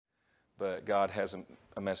but God has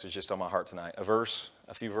a message just on my heart tonight. A verse,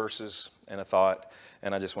 a few verses, and a thought,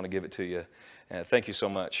 and I just want to give it to you. And thank you so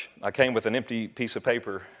much. I came with an empty piece of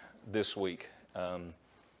paper this week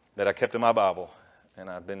that I kept in my Bible,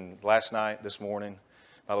 and I've been last night, this morning.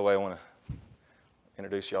 By the way, I want to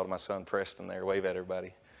introduce you all to my son Preston there. Wave at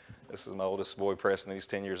everybody. This is my oldest boy, Preston. He's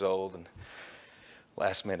 10 years old, and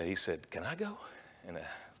last minute he said, "Can I go?" And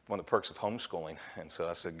one of the perks of homeschooling. And so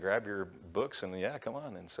I said, "Grab your books," and yeah, come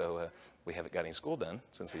on. And so we haven't got any school done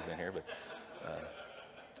since he's been here, but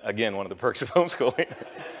again, one of the perks of homeschooling.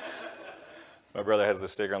 My brother has the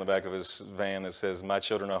sticker on the back of his van that says, "My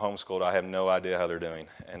children are homeschooled. I have no idea how they're doing."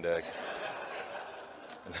 And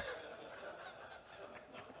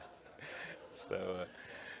so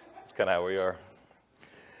it's kind of how we are.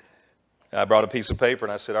 I brought a piece of paper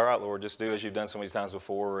and I said, "All right, Lord, just do as you've done so many times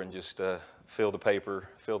before and just fill the paper,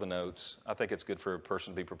 fill the notes." I think it's good for a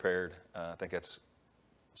person to be prepared. I think that's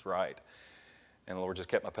right. And the Lord just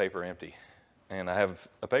kept my paper empty. And I have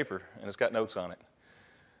a paper and it's got notes on it.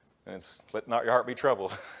 And it's, "Let not your heart be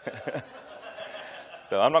troubled."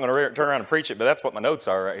 So I'm not going to turn around and preach it, but that's what my notes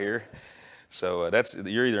are right here. So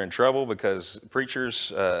you're either in trouble because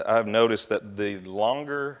preachers, I've noticed that the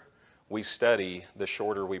longer we study, the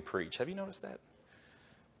shorter we preach. Have you noticed that?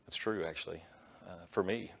 That's true, actually. For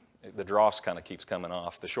me, the dross kind of keeps coming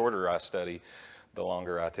off. The shorter I study, the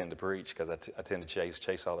longer I tend to preach because I tend to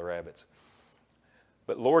chase all the rabbits.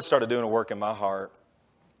 But Lord started doing a work in my heart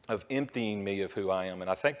of emptying me of who I am.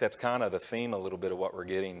 And I think that's kind of the theme a little bit of what we're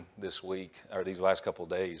getting this week or these last couple of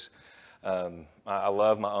days. I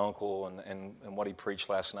love my uncle and what he preached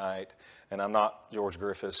last night. And I'm not George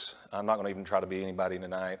Griffis. I'm not going to even try to be anybody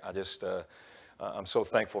tonight. I'm so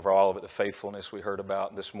thankful for all of it, the faithfulness we heard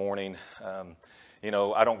about this morning.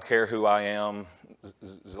 I don't care who I am,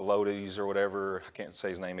 Zelotes or whatever. I can't say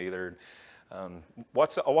his name either.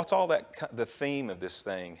 What's all that, the theme of this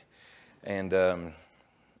thing? And,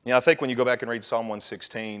 I think when you go back and read Psalm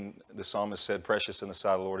 116, the psalmist said, "Precious in the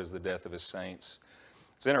sight of the Lord is the death of his saints."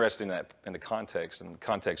 It's interesting that in the context, and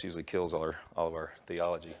context usually kills all of our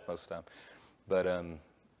theology most of the time. But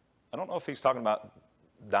I don't know if he's talking about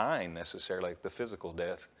dying necessarily, like the physical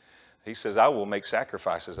death. He says, "I will make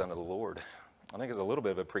sacrifices unto the Lord." I think it's a little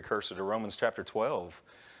bit of a precursor to Romans chapter 12.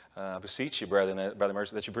 "I beseech you, brethren, by the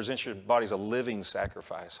mercy, that you present your bodies a living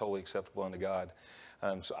sacrifice, wholly acceptable unto God."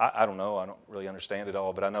 So I don't know. I don't really understand it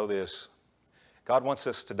all, but I know this. God wants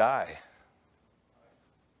us to die.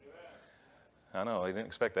 I know, I didn't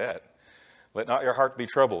expect that. "Let not your heart be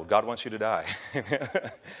troubled." God wants you to die.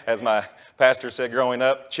 As my pastor said growing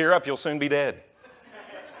up, "Cheer up, you'll soon be dead."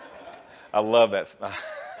 I love that.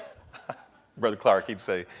 Brother Clark, he'd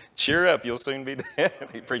say, "Cheer up, you'll soon be dead."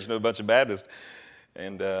 He preached to a bunch of Baptists.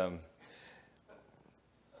 And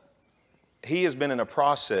he has been in a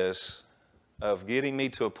process of getting me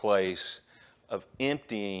to a place of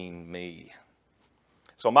emptying me.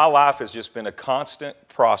 So my life has just been a constant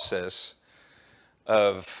process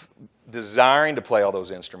of desiring to play all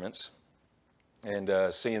those instruments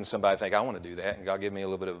and seeing somebody think, "I want to do that," and God gave me a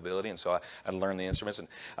little bit of ability, and so I learned the instruments, and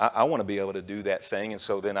I want to be able to do that thing, and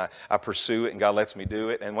so then I pursue it, and God lets me do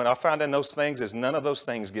it, and when I find in those things is none of those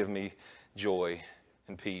things give me joy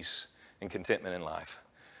and peace and contentment in life.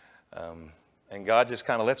 And God just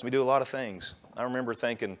kind of lets me do a lot of things. I remember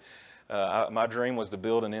thinking, my dream was to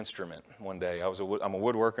build an instrument one day. I'm a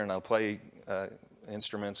woodworker, and I play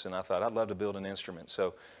instruments, and I thought I'd love to build an instrument.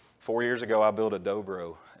 So 4 years ago, I built a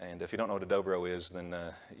dobro, and if you don't know what a dobro is, then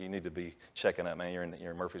you need to be checking out, man. You're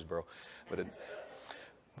in Murfreesboro, but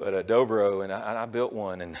a dobro, and I built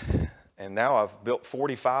one, and now I've built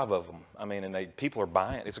 45 of them. I mean, and people are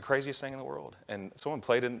buying it. It's the craziest thing in the world. And someone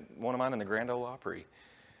played one of mine in the Grand Ole Opry,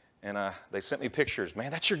 and they sent me pictures.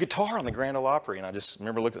 "Man, that's your guitar on the Grand Ole Opry," and I just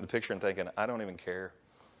remember looking at the picture and thinking, I don't even care.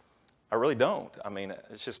 I really don't. I mean,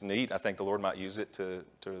 it's just neat. I think the Lord might use it to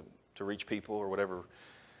reach people or whatever.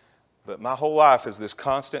 But my whole life is this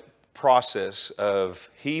constant process of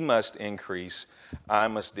He must increase, I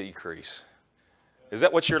must decrease. Is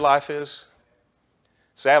that what your life is?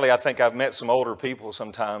 Sadly, I think I've met some older people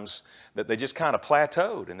sometimes that they just kind of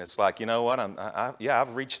plateaued. And it's like, you know what,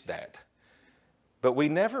 I've reached that. But we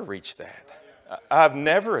never reach that. I've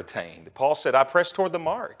never attained. Paul said, "I press toward the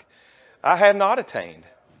mark." I have not attained.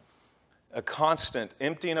 A constant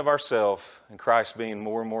emptying of ourselves and Christ being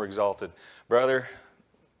more and more exalted. Brother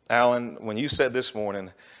Alan, when you said this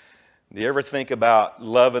morning, do you ever think about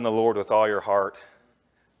loving the Lord with all your heart?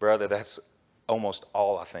 Brother, that's almost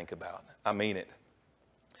all I think about. I mean it.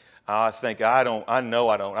 I know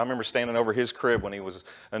I don't. I remember standing over his crib when he was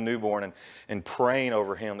a newborn and praying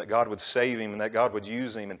over him that God would save him and that God would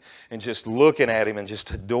use him and just looking at him and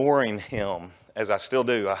just adoring him as I still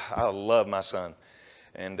do. I love my son.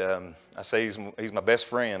 And I say he's my best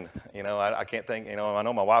friend. You know, I can't think, you know, I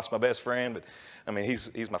know my wife's my best friend, but I mean,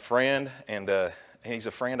 he's my friend, and he's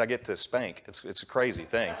a friend I get to spank. It's a crazy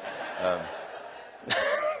thing.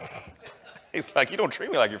 He's like, you don't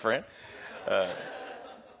treat me like your friend.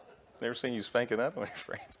 Never seen you spank another one of your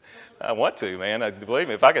friends. I want to, man. Believe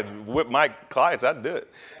me, if I could whip my clients, I'd do it.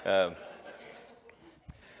 I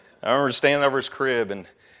remember standing over his crib and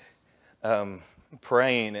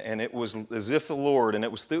praying, and it was as if the Lord, and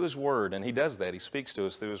it was through his word, and he does that. He speaks to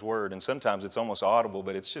us through his word, and sometimes it's almost audible,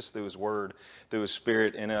 but it's just through his word, through his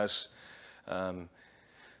spirit in us.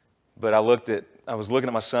 But I was looking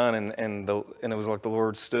at my son, and it was like the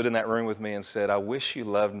Lord stood in that room with me and said, I wish you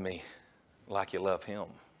loved me like you love him.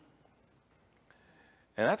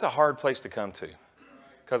 And that's a hard place to come to,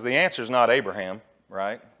 because the answer is not Abraham,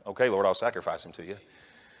 right? Okay, Lord, I'll sacrifice him to you.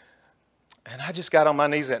 And I just got on my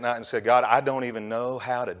knees that night and said, God, I don't even know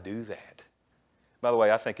how to do that. By the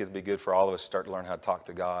way, I think it'd be good for all of us to start to learn how to talk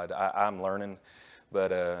to God. I'm learning,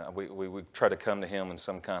 but we try to come to him in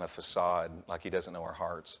some kind of facade, like he doesn't know our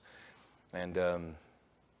hearts. And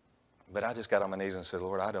but I just got on my knees and said,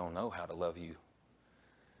 Lord, I don't know how to love you.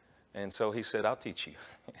 And so he said, I'll teach you.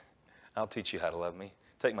 I'll teach you how to love me.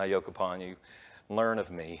 Take my yoke upon you. Learn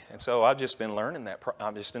of me. And so I've just been learning that.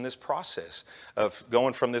 I'm just in this process of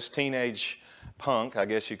going from this teenage punk, I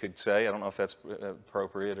guess you could say. I don't know if that's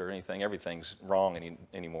appropriate or anything. Everything's wrong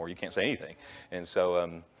anymore. You can't say anything. And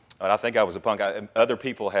so I think I was a punk. Other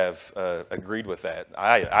people have agreed with that.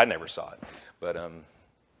 I never saw it. But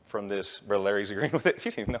from this, Brother Larry's agreeing with it.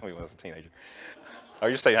 You didn't even know he was a teenager. Or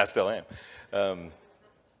you're saying I still am.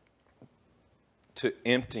 To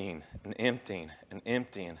emptying and emptying and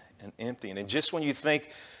emptying and emptying. And just when you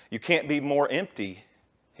think you can't be more empty,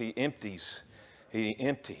 he empties. He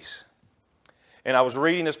empties. And I was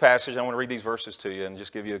reading this passage. I want to read these verses to you and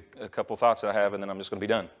just give you a couple thoughts that I have, and then I'm just going to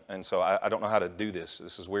be done. And so I don't know how to do this.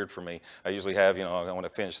 This is weird for me. I usually have, I want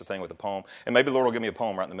to finish the thing with a poem. And maybe the Lord will give me a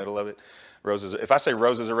poem right in the middle of it. If I say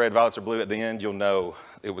roses are red, violets are blue at the end, you'll know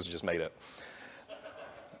it was just made up.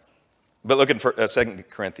 But looking for 2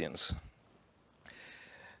 Corinthians.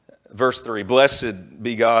 Verse 3, blessed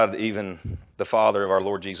be God, even the Father of our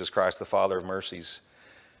Lord Jesus Christ, the Father of mercies,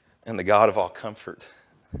 and the God of all comfort,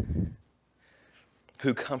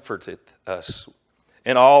 who comforteth us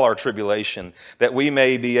in all our tribulation, that we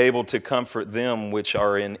may be able to comfort them which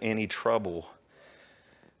are in any trouble,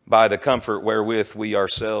 by the comfort wherewith we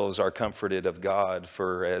ourselves are comforted of God.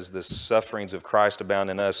 For as the sufferings of Christ abound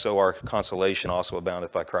in us, so our consolation also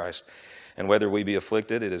aboundeth by Christ. And whether we be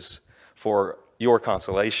afflicted, it is for your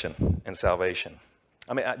consolation and salvation.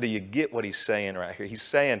 I mean, do you get what he's saying right here? He's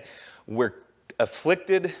saying we're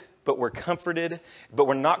afflicted, but we're comforted, but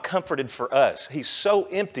we're not comforted for us. He's so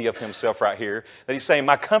empty of himself right here that he's saying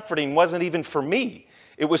my comforting wasn't even for me.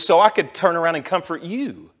 It was so I could turn around and comfort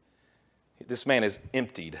you. This man is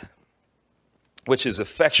emptied, which is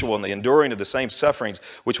effectual in the enduring of the same sufferings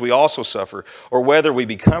which we also suffer. Or whether we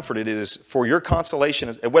be comforted, it is for your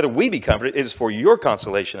consolation. Whether we be comforted, it is for your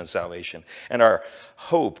consolation and salvation. And our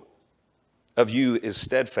hope of you is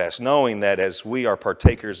steadfast, knowing that as we are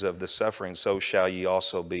partakers of the suffering, so shall ye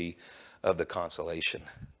also be of the consolation.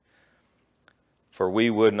 For we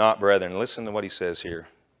would not, brethren, listen to what he says here,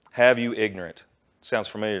 have you ignorant. Sounds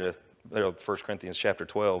familiar to 1 Corinthians chapter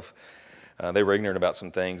 12. They were ignorant about some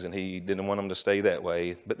things, and he didn't want them to stay that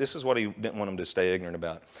way. But this is what he didn't want them to stay ignorant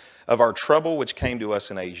about. Of our trouble which came to us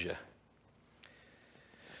in Asia.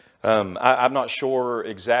 I'm not sure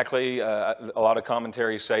exactly. A lot of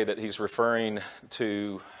commentaries say that he's referring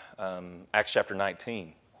to Acts chapter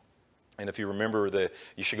 19. And if you remember,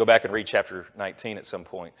 you should go back and read chapter 19 at some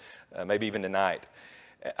point, maybe even tonight.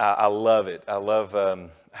 I love it. I love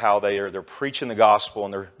how they're preaching the gospel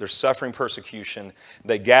and they're suffering persecution.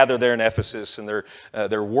 They gather there in Ephesus and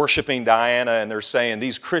they're worshiping Diana and they're saying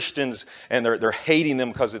these Christians, and they're hating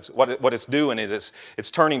them because it's what it's doing is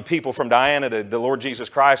it's turning people from Diana to the Lord Jesus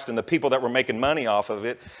Christ, and the people that were making money off of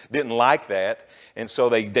it didn't like that. And so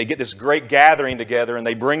they get this great gathering together and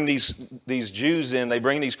they bring these Jews in, they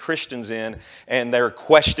bring these Christians in, and they're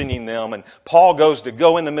questioning them. And Paul goes to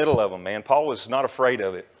go in the middle of them, man. Paul was not afraid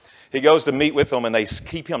of it. He goes to meet with them, and they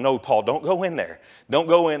keep him. No, Paul, don't go in there. Don't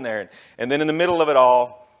go in there. And then in the middle of it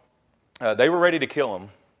all, they were ready to kill him.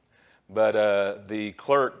 But the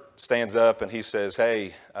clerk stands up, and he says,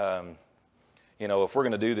 hey, You know, if we're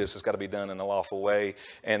going to do this, it's got to be done in a lawful way.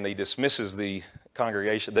 And he dismisses the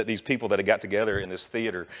congregation, that these people that had got together in this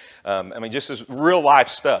theater. I mean, just as real life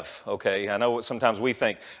stuff, okay? I know what sometimes we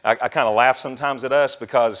think. I kind of laugh sometimes at us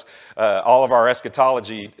because all of our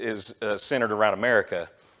eschatology is centered around America.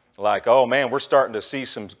 Like, oh man, we're starting to see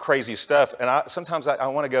some crazy stuff. And sometimes I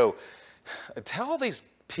want to go, tell all these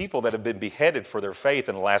people that have been beheaded for their faith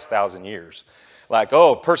in the last 1,000 years. Like,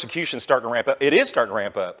 oh, persecution's starting to ramp up. It is starting to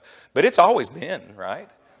ramp up, but it's always been, right?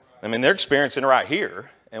 I mean, they're experiencing it right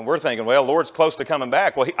here, and we're thinking, well, Lord's close to coming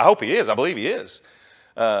back. Well, I hope he is. I believe he is.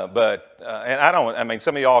 And I mean,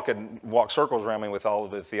 some of y'all could walk circles around me with all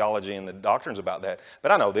of the theology and the doctrines about that,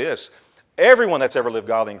 but I know this. Everyone that's ever lived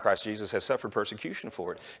godly in Christ Jesus has suffered persecution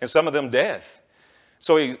for it, and some of them death.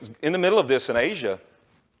 So he's in the middle of this in Asia,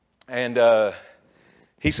 and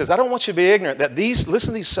he says, I don't want you to be ignorant that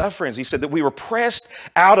listen to these sufferings. He said that we were pressed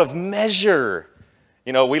out of measure.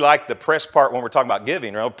 You know, we like the pressed part when we're talking about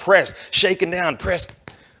giving, you know, pressed, shaken down, pressed.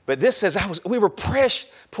 But this says we were pressed,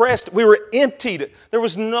 we were emptied. There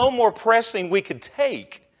was no more pressing we could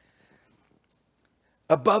take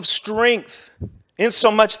above strength,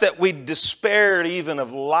 insomuch that we despaired even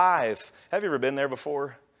of life. Have you ever been there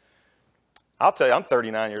before? I'll tell you, I'm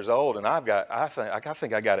 39 years old, and I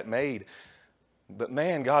think I got it made. But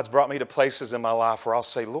man, God's brought me to places in my life where I'll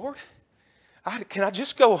say, Lord, can I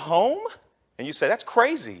just go home? And you say, that's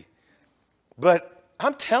crazy. But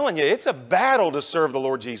I'm telling you, it's a battle to serve the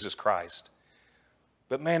Lord Jesus Christ.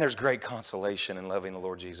 But man, there's great consolation in loving the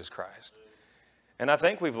Lord Jesus Christ. And I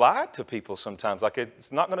think we've lied to people sometimes, like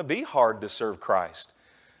it's not going to be hard to serve Christ.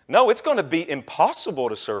 No, it's going to be impossible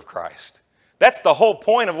to serve Christ. That's the whole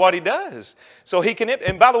point of what he does. So he can,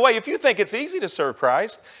 and by the way, if you think it's easy to serve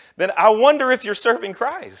Christ, then I wonder if you're serving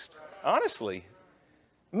Christ, honestly.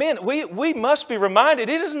 Men, we must be reminded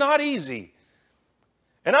it is not easy.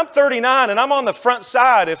 And I'm 39 and I'm on the front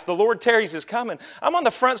side, if the Lord tarries is coming, I'm on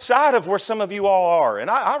the front side of where some of you all are.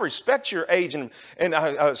 And I respect your age and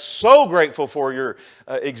I'm so grateful for your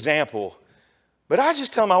example. But I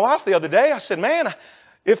just told my wife the other day, I said, man,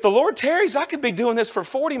 if the Lord tarries, I could be doing this for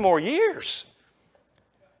 40 more years.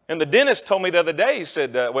 And the dentist told me the other day, he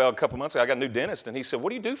said, well, a couple months ago, I got a new dentist. And he said, what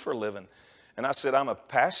do you do for a living? And I said, I'm a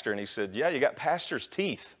pastor. And he said, yeah, you got pastor's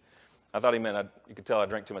teeth. I thought he meant you could tell I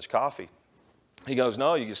drank too much coffee. He goes,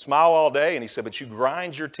 no, you can smile all day. And he said, but you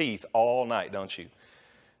grind your teeth all night, don't you?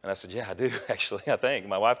 And I said, yeah, I do, actually, I think.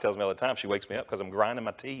 My wife tells me all the time, she wakes me up because I'm grinding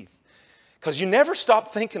my teeth. Because you never stop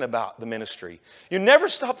thinking about the ministry. You never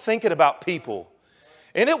stop thinking about people.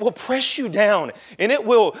 And it will press you down. And it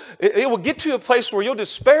will get to a place where you'll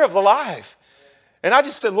despair of the life. And I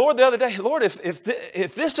just said, Lord, the other day, Lord,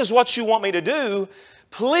 if this is what you want me to do,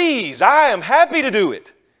 please, I am happy to do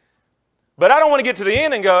it. But I don't want to get to the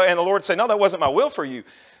end and go, and the Lord say, no, that wasn't my will for you.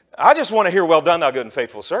 I just want to hear, well done, thou good and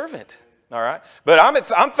faithful servant. All right? But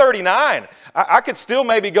I'm 39. I could still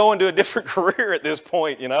maybe go into a different career at this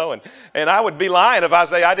point, you know, and I would be lying if I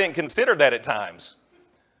say I didn't consider that at times.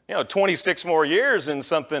 You know, 26 more years in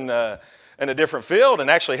something, in a different field and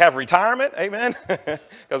actually have retirement, amen?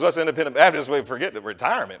 Because us independent Baptists, we forget the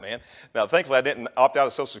retirement, man. Now, thankfully, I didn't opt out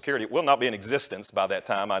of Social Security. It will not be in existence by that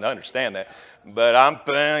time. I understand that. But I'm,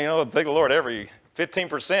 you know, thank the Lord, every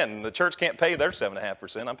 15%, and the church can't pay their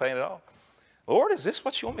 7.5%. I'm paying it all. Lord, is this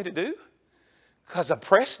what you want me to do? Because I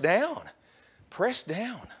pressed down. Pressed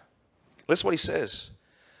down. Listen what he says.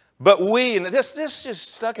 But we, and this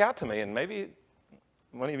just stuck out to me, and maybe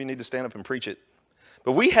one of you need to stand up and preach it.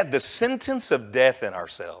 But we had the sentence of death in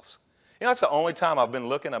ourselves. You know, that's the only time I've been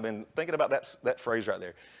thinking about that phrase right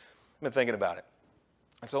there. I've been thinking about it.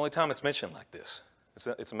 That's the only time it's mentioned like this.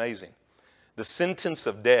 It's amazing. The sentence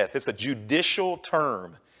of death. It's a judicial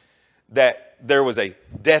term that there was a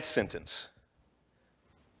death sentence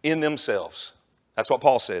in themselves. That's what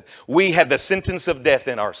Paul said. We had the sentence of death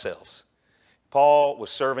in ourselves. Paul was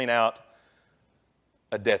serving out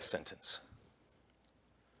a death sentence.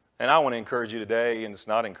 And I want to encourage you today, and it's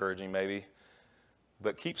not encouraging maybe,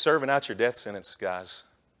 but keep serving out your death sentence, guys.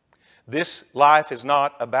 This life is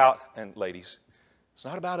not about, and ladies, it's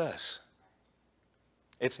not about us.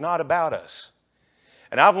 It's not about us.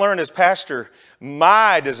 And I've learned as pastor,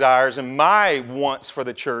 my desires and my wants for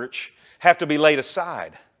the church have to be laid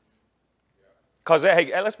aside. Because, hey,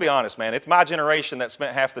 let's be honest, man. It's my generation that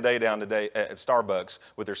spent half the day down today at Starbucks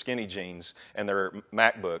with their skinny jeans and their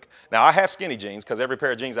MacBook. Now, I have skinny jeans because every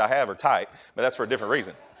pair of jeans I have are tight, but that's for a different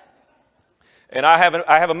reason. And I have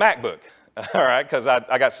a MacBook, all right, because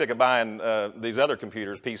I got sick of buying these other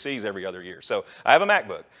computers, PCs, every other year. So I have a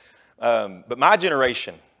MacBook. But my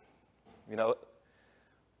generation, you know,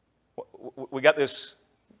 we got this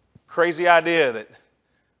crazy idea that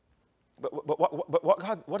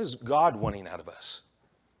But what is God wanting out of us?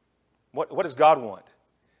 What does God want?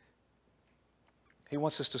 He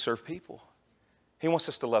wants us to serve people. He wants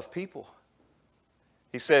us to love people.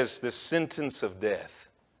 He says this sentence of death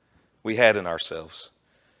we had in ourselves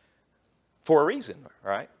for a reason,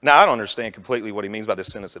 right? Now, I don't understand completely what he means by this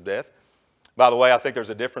sentence of death. By the way, I think there's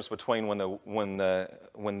a difference between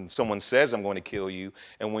when someone says, I'm going to kill you,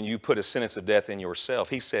 and when you put a sentence of death in yourself.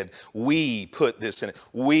 He said, we put this in,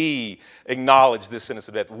 we acknowledge this sentence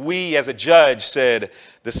of death. We, as a judge, said,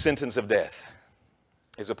 the sentence of death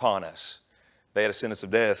is upon us. They had a sentence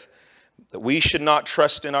of death, that we should not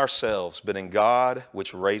trust in ourselves, but in God,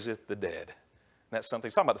 which raiseth the dead. And that's something,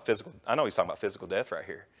 he's talking about the physical, I know he's talking about physical death right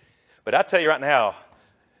here. But I tell you right now,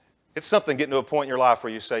 it's something getting to a point in your life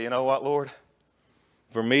where you say, you know what, Lord?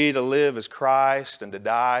 For me to live is Christ and to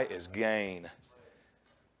die is gain.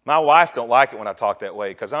 My wife don't like it when I talk that way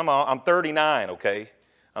because I'm 39, okay?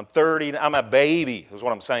 I'm a baby is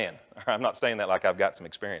what I'm saying. I'm not saying that like I've got some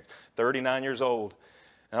experience. 39 years old.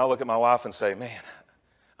 And I'll look at my wife and say, man,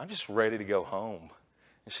 I'm just ready to go home.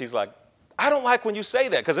 And she's like, I don't like when you say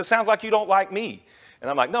that because it sounds like you don't like me. And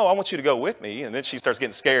I'm like, no, I want you to go with me. And then she starts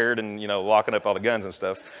getting scared and, locking up all the guns and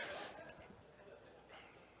stuff.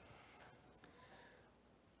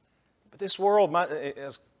 But this world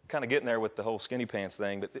is kind of getting there with the whole skinny pants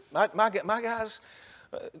thing. But my guys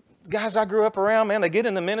I grew up around, man, they get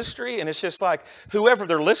in the ministry and it's just like whoever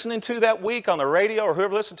they're listening to that week on the radio or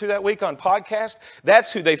whoever listened to that week on podcast,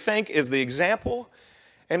 that's who they think is the example.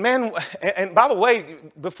 And man, and by the way,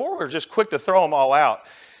 before we're just quick to throw them all out,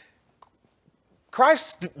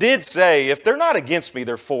 Christ did say, if they're not against me,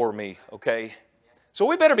 they're for me, okay? So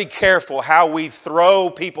we better be careful how we throw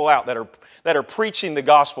people out that are preaching the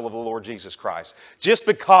gospel of the Lord Jesus Christ just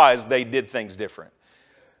because they did things different.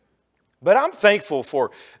 But I'm thankful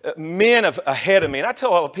for men ahead of me. And I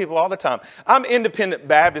tell people all the time, I'm independent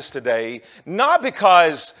Baptist today, not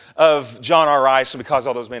because of John R. Rice and because of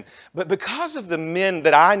all those men, but because of the men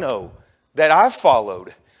that I know, that I've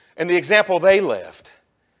followed, and the example they left.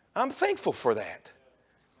 I'm thankful for that.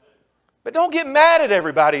 But don't get mad at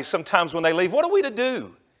everybody sometimes when they leave. What are we to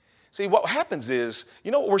do? See, what happens is,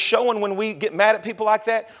 you know what we're showing when we get mad at people like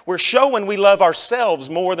that? We're showing we love ourselves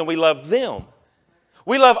more than we love them.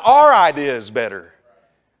 We love our ideas better.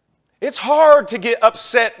 It's hard to get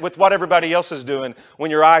upset with what everybody else is doing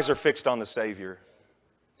when your eyes are fixed on the Savior.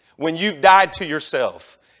 When you've died to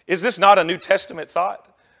yourself. Is this not a New Testament thought?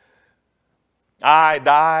 I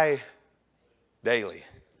die daily.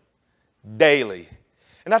 Daily.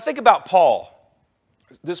 And I think about Paul.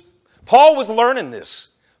 Paul was learning this.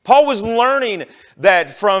 Paul was learning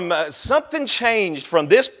that from something changed from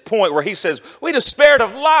this point where he says, we despaired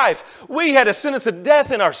of life. We had a sentence of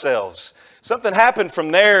death in ourselves. Something happened from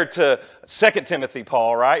there to 2 Timothy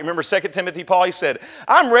Paul, right? Remember 2 Timothy Paul? He said,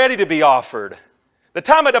 I'm ready to be offered. The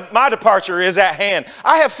time of my departure is at hand.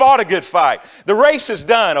 I have fought a good fight. The race is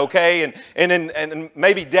done, okay? And in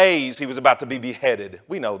maybe days he was about to be beheaded.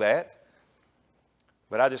 We know that.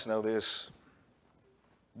 But I just know this.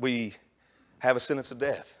 We have a sentence of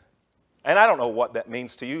death. And I don't know what that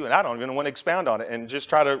means to you, and I don't even want to expound on it and just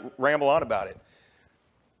try to ramble on about it.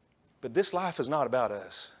 But this life is not about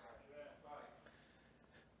us.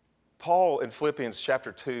 Paul in Philippians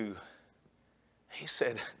chapter 2, he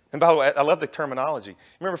said, and by the way, I love the terminology.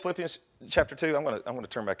 Remember Philippians chapter 2? I'm going to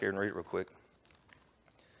turn back here and read it real quick.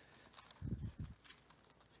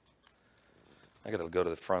 I got to go to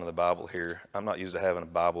the front of the Bible here. I'm not used to having a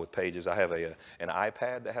Bible with pages. I have an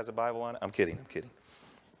iPad that has a Bible on it. I'm kidding.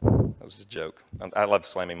 That was a joke. I love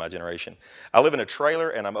slamming my generation. I live in a trailer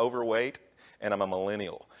and I'm overweight and I'm a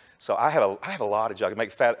millennial. So I have a lot of jokes.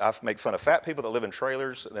 I make fun of fat people that live in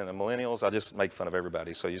trailers and the millennials. I just make fun of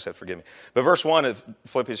everybody. So you just have to forgive me. But verse 1 of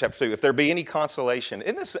Philippians chapter 2, if there be any consolation.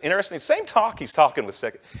 Isn't this interesting? Same talk he's talking with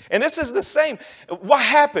second. And this is the same. What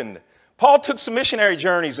happened? Paul took some missionary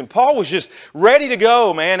journeys and Paul was just ready to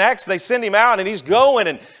go, man. Acts, they send him out and he's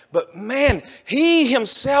going. But man, he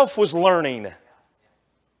himself was learning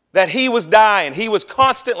that he was dying. He was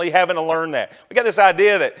constantly having to learn that. We got this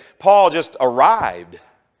idea that Paul just arrived.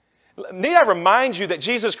 Need I remind you that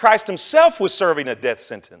Jesus Christ himself was serving a death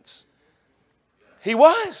sentence? He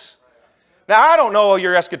was. Now, I don't know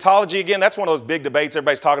your eschatology. Again, that's one of those big debates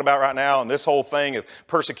everybody's talking about right now. And this whole thing of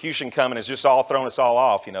persecution coming is just all throwing us all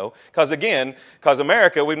off, you know. Because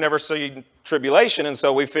America, we've never seen tribulation. And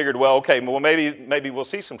so we figured, well, okay, well, maybe we'll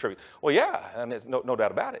see some tribulation. Well, yeah, and there's no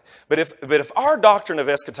doubt about it. But if our doctrine of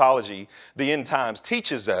eschatology, the end times,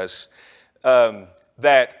 teaches us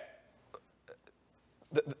that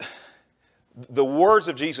the words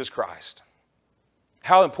of Jesus Christ,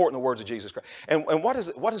 how important the words of Jesus Christ, and what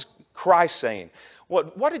is Christ saying?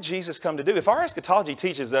 What did Jesus come to do? If our eschatology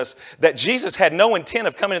teaches us that Jesus had no intent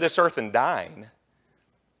of coming to this earth and dying,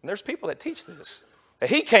 and there's people that teach this, that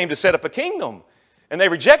he came to set up a kingdom, and they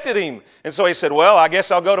rejected him. And so he said, well, I guess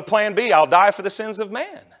I'll go to plan B. I'll die for the sins of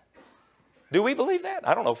man. Do we believe that?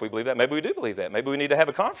 I don't know if we believe that. Maybe we do believe that. Maybe we need to have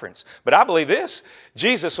a conference. But I believe this.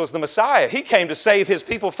 Jesus was the Messiah. He came to save his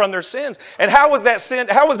people from their sins. And how was that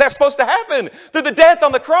supposed to happen? Through the death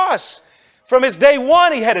on the cross. From his day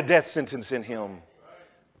one, he had a death sentence in him.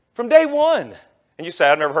 From day one. And you say,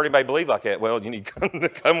 I've never heard anybody believe like that. Well, you need to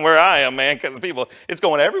come where I am, man, because people, it's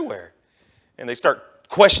going everywhere. And they start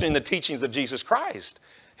questioning the teachings of Jesus Christ.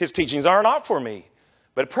 His teachings are not for me.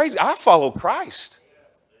 But praise God, I follow Christ.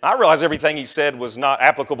 I realize everything he said was not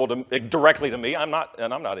applicable directly to me. I'm not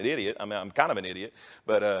an idiot. I mean, I'm kind of an idiot.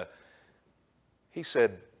 But he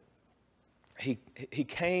said, he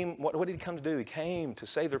came, what did he come to do? He came to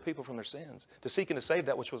save their people from their sins, to seek and to save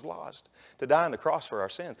that which was lost, to die on the cross for our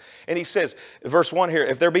sins. And he says, verse 1 here,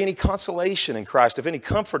 if there be any consolation in Christ, if any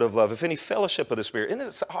comfort of love, if any fellowship of the Spirit. Isn't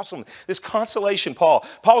this awesome? This consolation, Paul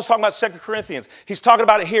was talking about 2 Corinthians. He's talking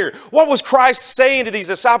about it here. What was Christ saying to these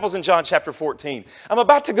disciples in John chapter 14? I'm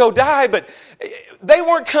about to go die, but they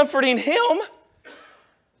weren't comforting him.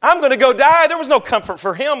 I'm going to go die. There was no comfort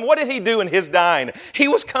for him. What did he do in his dying? He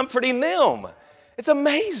was comforting them. It's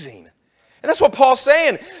amazing. And that's what Paul's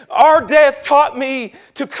saying. Our death taught me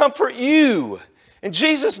to comfort you. And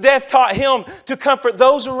Jesus' death taught him to comfort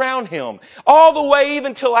those around him. All the way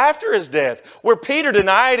even till after his death, where Peter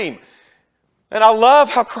denied him. And I love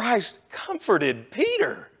how Christ comforted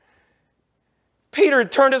Peter. Peter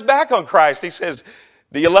had turned his back on Christ. He says,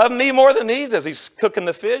 do you love me more than these? As he's cooking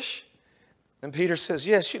the fish. And Peter says,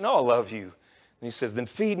 yes, you know I love you. And he says, then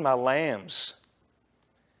feed my lambs.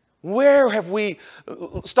 Where have we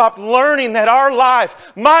stopped learning that our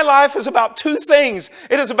life, my life is about two things.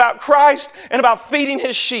 It is about Christ and about feeding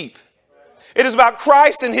his sheep. It is about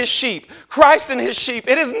Christ and his sheep. Christ and his sheep.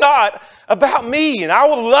 It is not about me. And I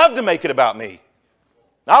would love to make it about me.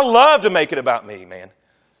 I love to make it about me, man.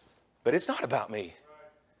 But it's not about me.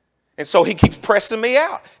 And so he keeps pressing me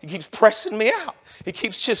out. He keeps pressing me out. He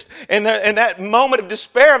keeps just, in that moment of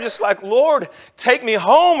despair, I'm just like, Lord, take me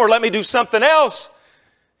home or let me do something else.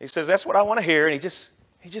 He says, that's what I want to hear. And he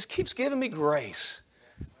just keeps giving me grace.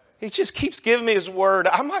 He just keeps giving me his word.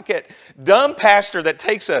 I'm like that dumb pastor that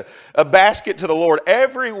takes a basket to the Lord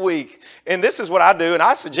every week. And this is what I do. And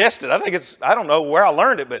I suggest it. I don't know where I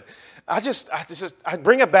learned it, but I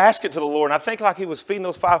bring a basket to the Lord. And I think like he was feeding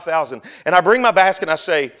those 5,000. And I bring my basket and I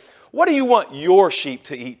say, what do you want your sheep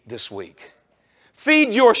to eat this week?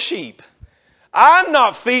 Feed your sheep. I'm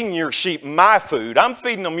not feeding your sheep my food. I'm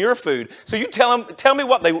feeding them your food. So you tell me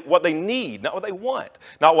what they need, not what they want,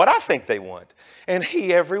 not what I think they want. And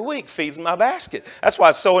he every week feeds my basket. That's why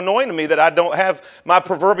it's so annoying to me that I don't have my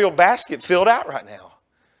proverbial basket filled out right now.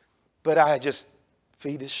 But I just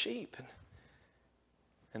feed his sheep,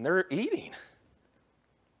 and they're eating.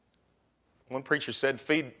 One preacher said,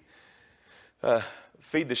 feed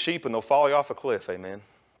the sheep and they'll follow you off a cliff, amen.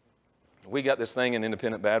 We got this thing in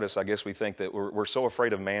Independent Baptists, I guess we think that we're so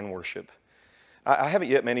afraid of man worship. I haven't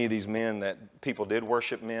yet met any of these men that people did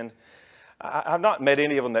worship men. I've not met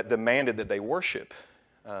any of them that demanded that they worship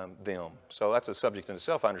them. So that's a subject in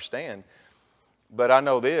itself, I understand. But I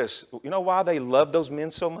know this. You know why they loved those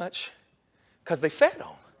men so much? Because they fed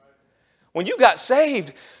them. When you got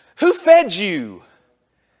saved, who fed you?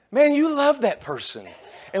 Man, you love that person.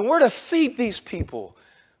 And we're to feed these people.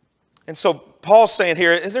 And so Paul's saying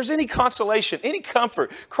here, if there's any consolation, any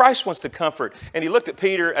comfort, Christ wants to comfort. And he looked at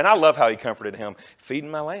Peter, and I love how he comforted him. Feeding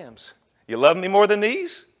my lambs. You love me more than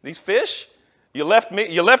these fish? You left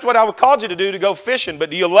what I called you to do to go fishing, but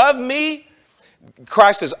do you love me?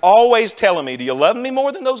 Christ is always telling me, do you love me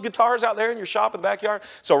more than those guitars out there in your shop in the backyard?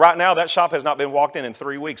 So right now, that shop has not been walked in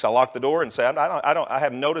 3 weeks. I locked the door and said, I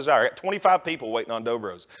have no desire. I got 25 people waiting on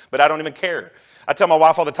Dobros, but I don't even care. I tell my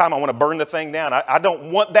wife all the time, I want to burn the thing down. I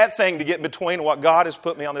don't want that thing to get in between what God has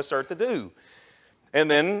put me on this earth to do. And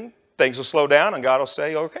then things will slow down and God will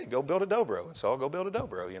say, okay, go build a Dobro. And so I'll go build a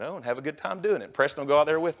Dobro, and have a good time doing it. Preston will go out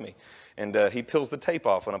there with me. And he peels the tape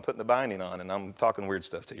off when I'm putting the binding on. And I'm talking weird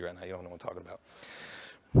stuff to you right now. You don't know what I'm talking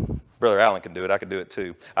about. Brother Allen can do it. I can do it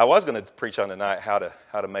too. I was going to preach on tonight how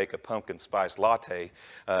to make a pumpkin spice latte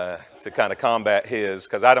to kind of combat his,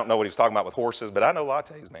 because I don't know what he was talking about with horses, but I know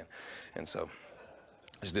lattes, man. And so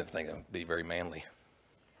I just didn't think it would be very manly.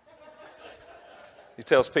 He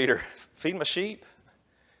tells Peter, feed my sheep.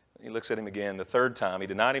 He looks at him again the third time. He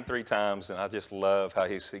denied him 3 times, and I just love how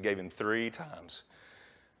he gave him 3 times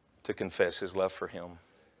to confess his love for him.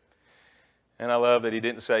 And I love that he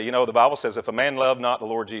didn't say, you know, the Bible says, if a man love not the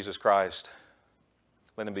Lord Jesus Christ,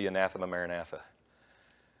 let him be anathema maranatha.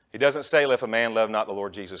 He doesn't say, if a man love not the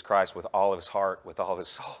Lord Jesus Christ with all of his heart, with all of his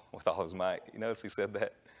soul, with all his might. You notice he said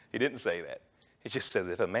that? He didn't say that. He just said,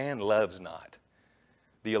 if a man loves not.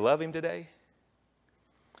 Do you love him today?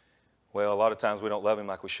 Well, a lot of times we don't love him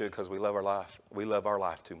like we should because we love our life. We love our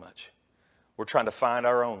life too much. We're trying to find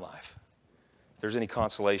our own life. If there's any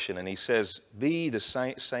consolation, and he says, be the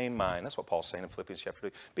same mind. That's what Paul's saying in Philippians chapter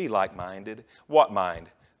 2. Be like-minded. What mind?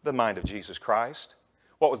 The mind of Jesus Christ.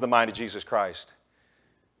 What was the mind of Jesus Christ?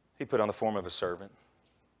 He put on the form of a servant.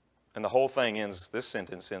 And the whole thing ends, this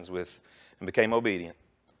sentence ends with, and became obedient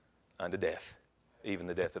unto death, even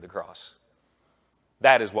the death of the cross.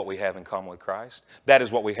 That is what we have in common with Christ. That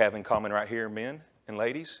is what we have in common right here, men and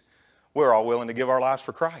ladies. We're all willing to give our lives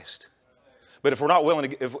for Christ. But if we're not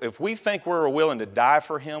willing to, if we think we're willing to die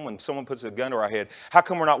for him when someone puts a gun to our head, how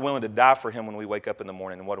come we're not willing to die for him when we wake up in the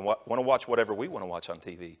morning and want to watch whatever we want to watch on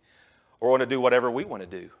TV? Or want to do whatever we want to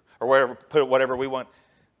do? Or put whatever we want?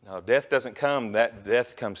 No, death doesn't come. That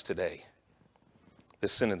death comes today. The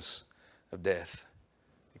sentence of death.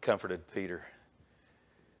 He comforted Peter.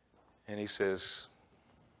 And he says,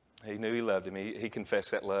 he knew he loved him. He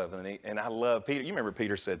confessed that love. And I love Peter. You remember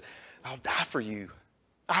Peter said, I'll die for you.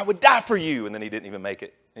 I would die for you. And then he didn't even make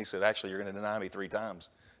it. He said, actually, you're going to deny me 3 times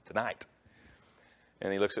tonight.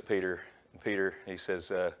 And he looks at Peter. And Peter, he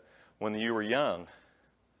says, when you were young,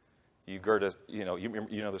 you girded, what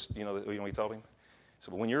he told him?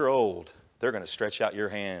 So, but when you're old, they're going to stretch out your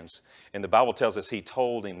hands. And the Bible tells us he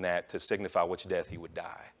told him that to signify which death he would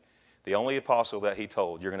die. The only apostle that he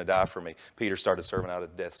told, you're going to die for me. Peter started serving out a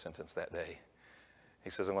death sentence that day. He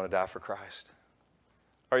says, I'm going to die for Christ.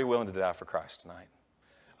 Are you willing to die for Christ tonight?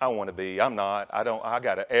 I want to be. I'm not. I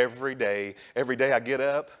got to every day I get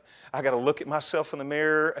up, I got to look at myself in the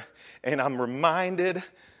mirror, and I'm reminded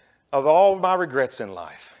of all my regrets in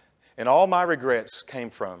life. And all my regrets came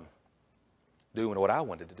from doing what I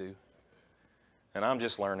wanted to do. And I'm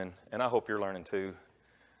just learning, and I hope you're learning too.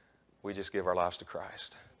 We just give our lives to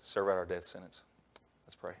Christ. Serve out our death sentence.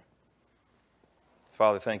 Let's pray.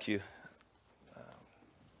 Father, thank you.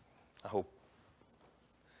 I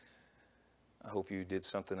hope you did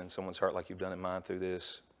something in someone's heart like you've done in mine through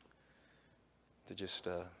this, to just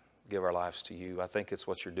give our lives to you. I think it's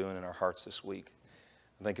what you're doing in our hearts this week.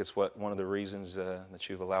 I think it's one of the reasons that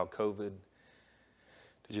you've allowed COVID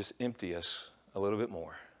to just empty us a little bit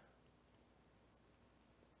more.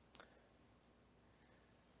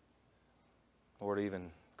 Lord,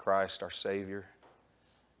 even Christ, our Savior,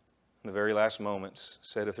 in the very last moments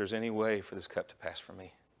said, if there's any way for this cup to pass from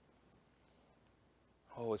me.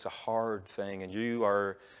 Oh, it's a hard thing, and you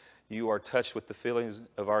are touched with the feelings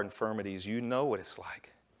of our infirmities. You know what it's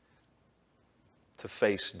like to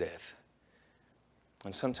face death.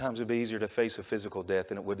 And sometimes it would be easier to face a physical death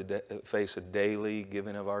than it would to face a daily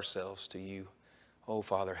giving of ourselves to you. Oh,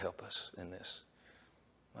 Father, help us in this.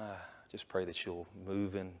 Just pray that you'll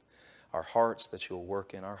move in our hearts, that you'll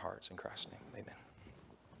work in our hearts. In Christ's name, amen.